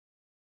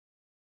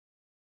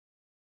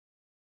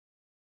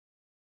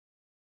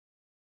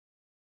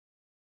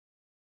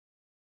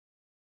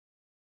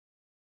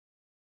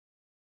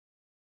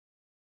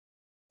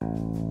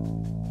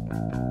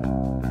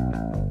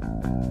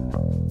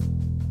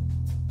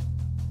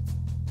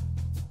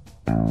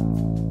Hello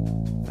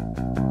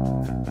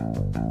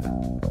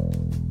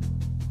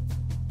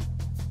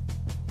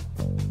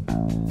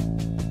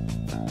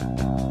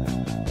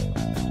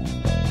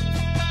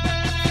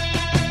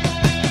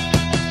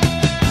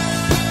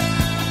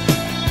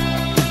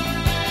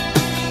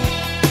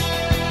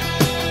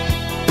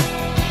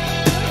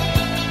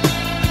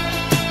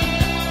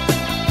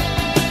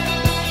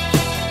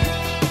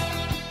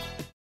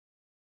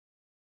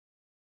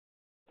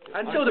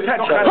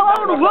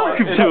and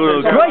welcome to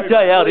a great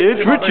day out here.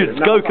 It's Richard's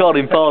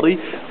go-karting party.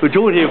 We're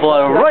joined here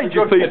by a range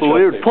of people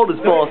here at Potters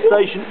Bar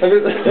Station. And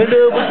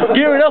we're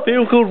gearing up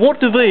here called what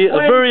to be a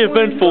very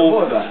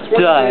eventful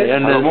day.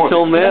 And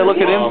Tom there, look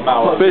at him,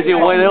 busy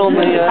away there on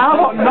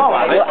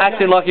the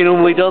acting like he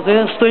normally does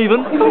here. Stephen,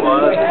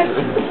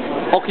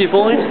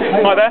 occupied.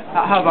 Hi there.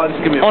 How about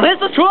just give me a... Oh,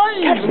 here's the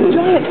train!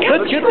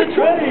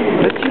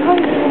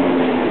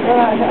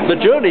 The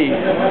journey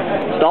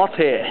starts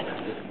here.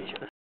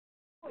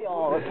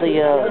 It's the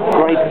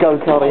great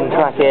go-karting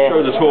track here.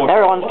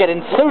 Everyone's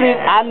getting suited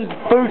and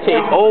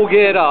booted. All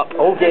geared up.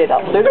 All geared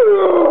up. Come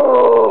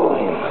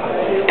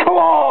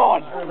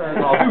on!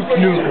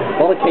 A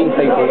lot of keen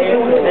people.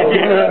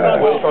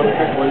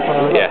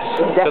 Yes,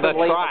 to the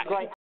track.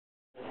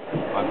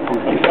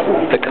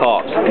 The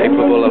carts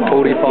capable of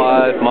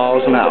 45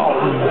 miles an hour.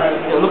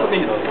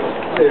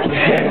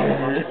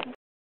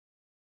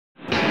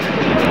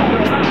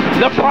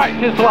 The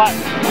practice lap.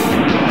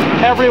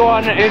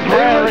 Everyone is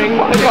raring to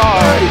go. And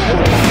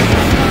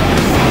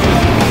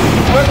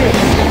look at it!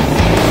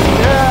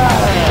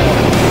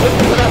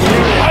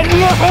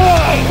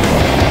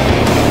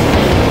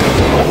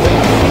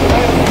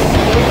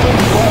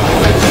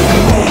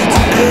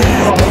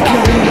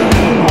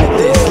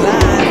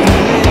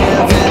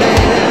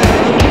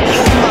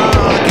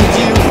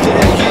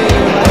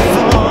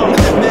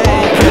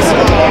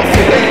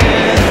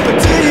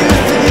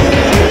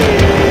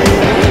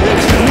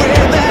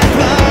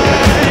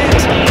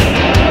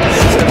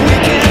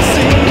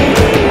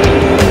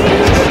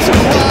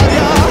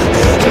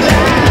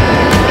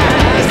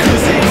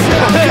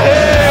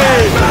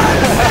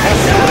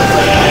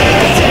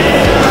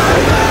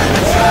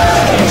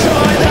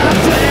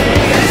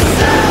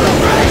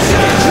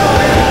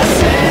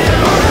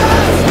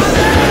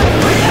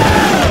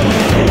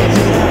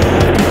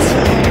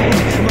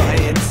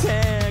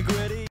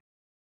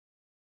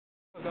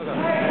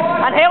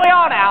 And here we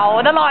are now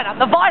in the lineup.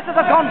 The visors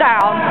have gone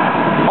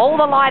down. All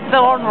the lights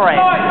are on red.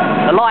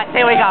 The lights,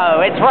 here we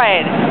go. It's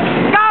red.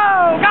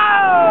 Go,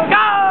 go,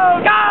 go,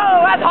 go!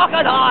 That's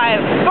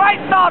Hockenheim. Great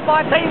start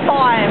by Team 5.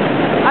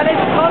 And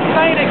it's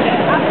contained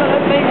again.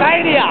 Absolutely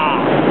mania.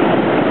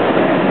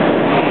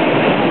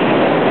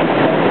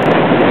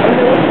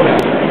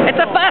 It's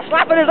the first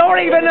lap and there's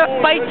already been a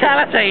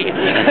fatality.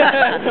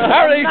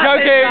 Everything's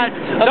joking.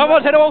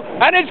 Someone's hit all.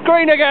 And it's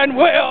green again.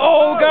 We'll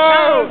all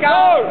go.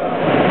 Go!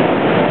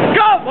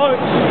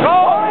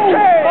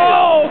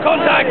 Oh,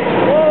 contact!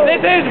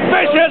 This is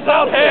vicious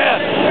out here!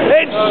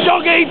 It's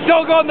shoggy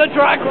dog on the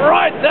track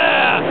right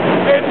there!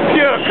 It's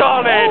pure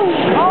carnage!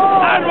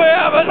 And we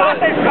have a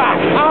massive crack!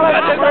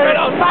 Massive crack!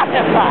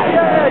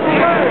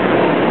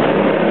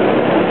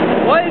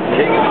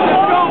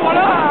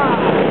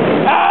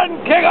 And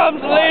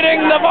Kingham's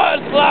leading the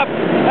first lap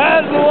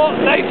as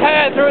they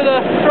tear through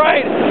the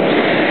straight!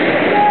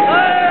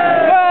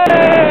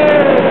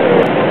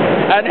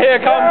 And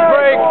here comes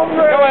Prix,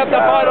 go at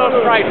the final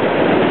straight.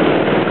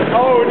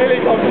 Oh,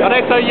 nearly come down. And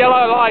it's a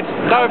yellow light,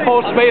 no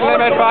full speed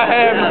limit for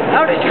him.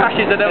 How many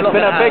crashes are there? It's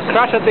been a big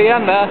crash at the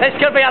end there. This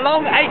could be a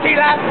long 80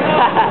 laps.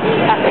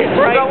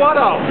 We got one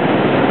off.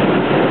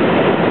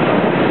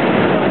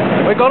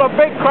 We got a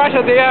big crash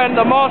at the end,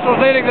 the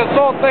marshal's needing to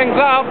sort things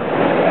out.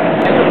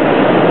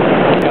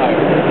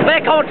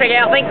 Their commentary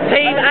here, I think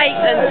Team 8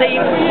 and Team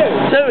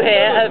 2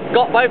 here have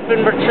both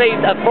been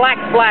received a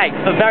black flag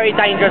for very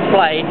dangerous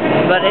play,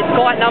 but it's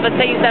quite another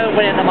Team 7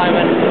 win at the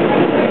moment.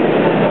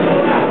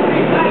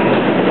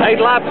 8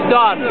 laps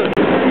done.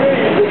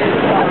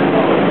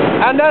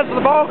 And as the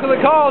bulk of the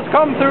cars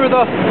come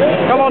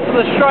onto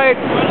the straight,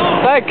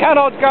 they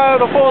cannot go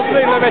the full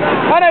speed limit.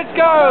 And it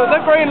goes,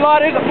 the green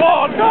light is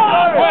on.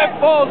 We're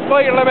full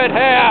speed limit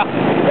here.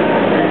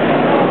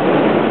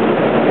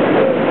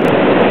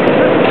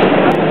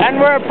 And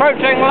we're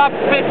approaching lap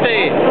 50,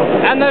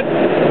 and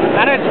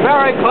it's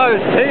very close.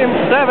 Team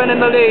 7 in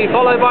the lead,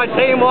 followed by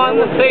Team 1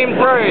 and Team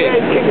 3.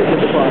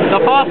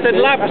 The fastest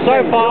lap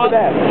so far,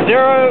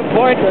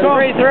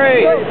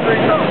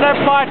 0.33,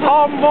 set by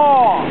Tom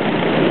Moore.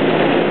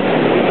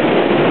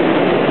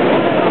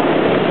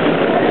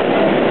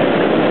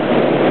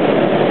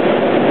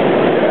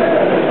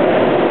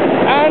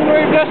 And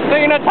we've just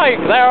seen a take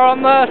there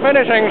on the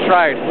finishing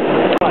straight.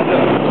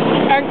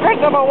 And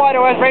Christopher White,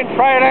 who has been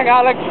trailing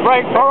Alex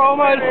Brake for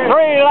almost 3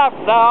 laps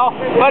now,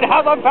 but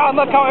hasn't found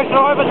the courage to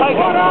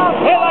overtake him.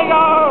 Here they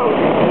go!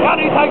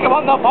 Can he take him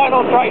on the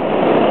final straight?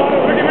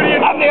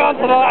 And the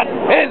answer to that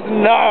is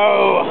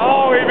no!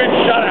 Oh, we've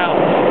been shut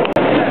out.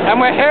 And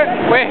we're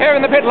here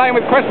in the pit lane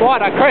with Chris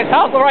White. Chris,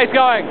 how's the race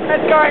going?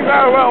 It's going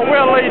very well.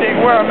 We're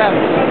leading. We're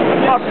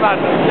immense.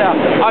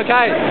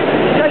 Okay.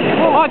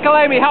 Michael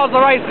Amy, how's the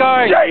race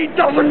going? Jay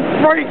doesn't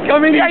break. I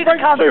mean, he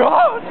breaks too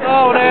hard.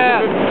 Oh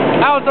dear.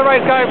 How's the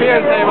race going for you,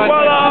 Stephen?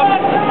 Well,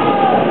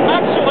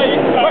 actually,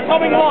 we're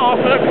coming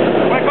last.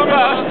 We're coming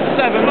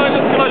last.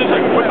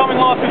 7. We're coming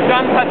last because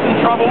Dan's had some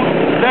trouble.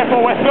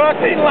 Therefore, we're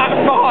 13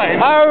 laps behind.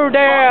 Oh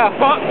dear.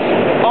 But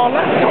our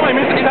lap time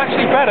is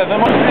actually better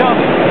than most of the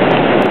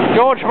others.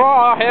 George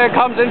Moore here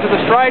comes into the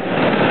straight,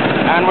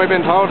 and we've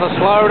been told to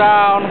slow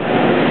down.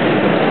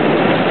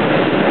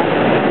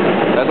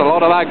 There's a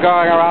lot of that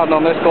going around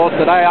on this course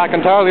today, I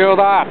can tell you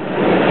that.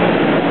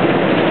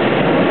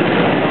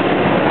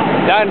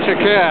 Dan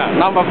Shakir,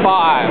 number 5.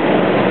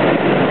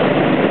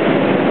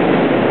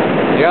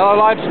 Yellow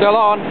light's still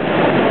on.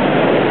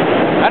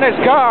 And it's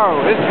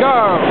go! It's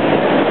go!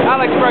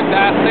 Alex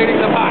Brignass leading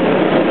the pack,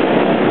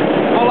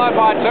 followed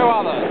by 2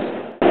 others.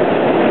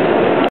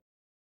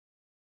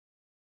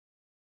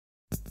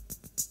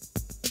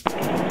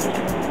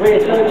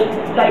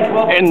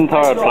 In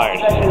 3rd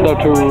place, the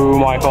 2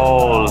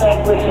 Michaels.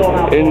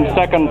 In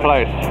 2nd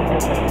place,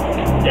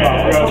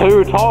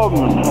 2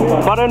 Toms.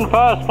 But in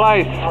 1st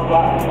place,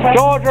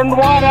 George and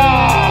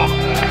Wada.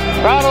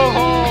 Round of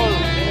applause.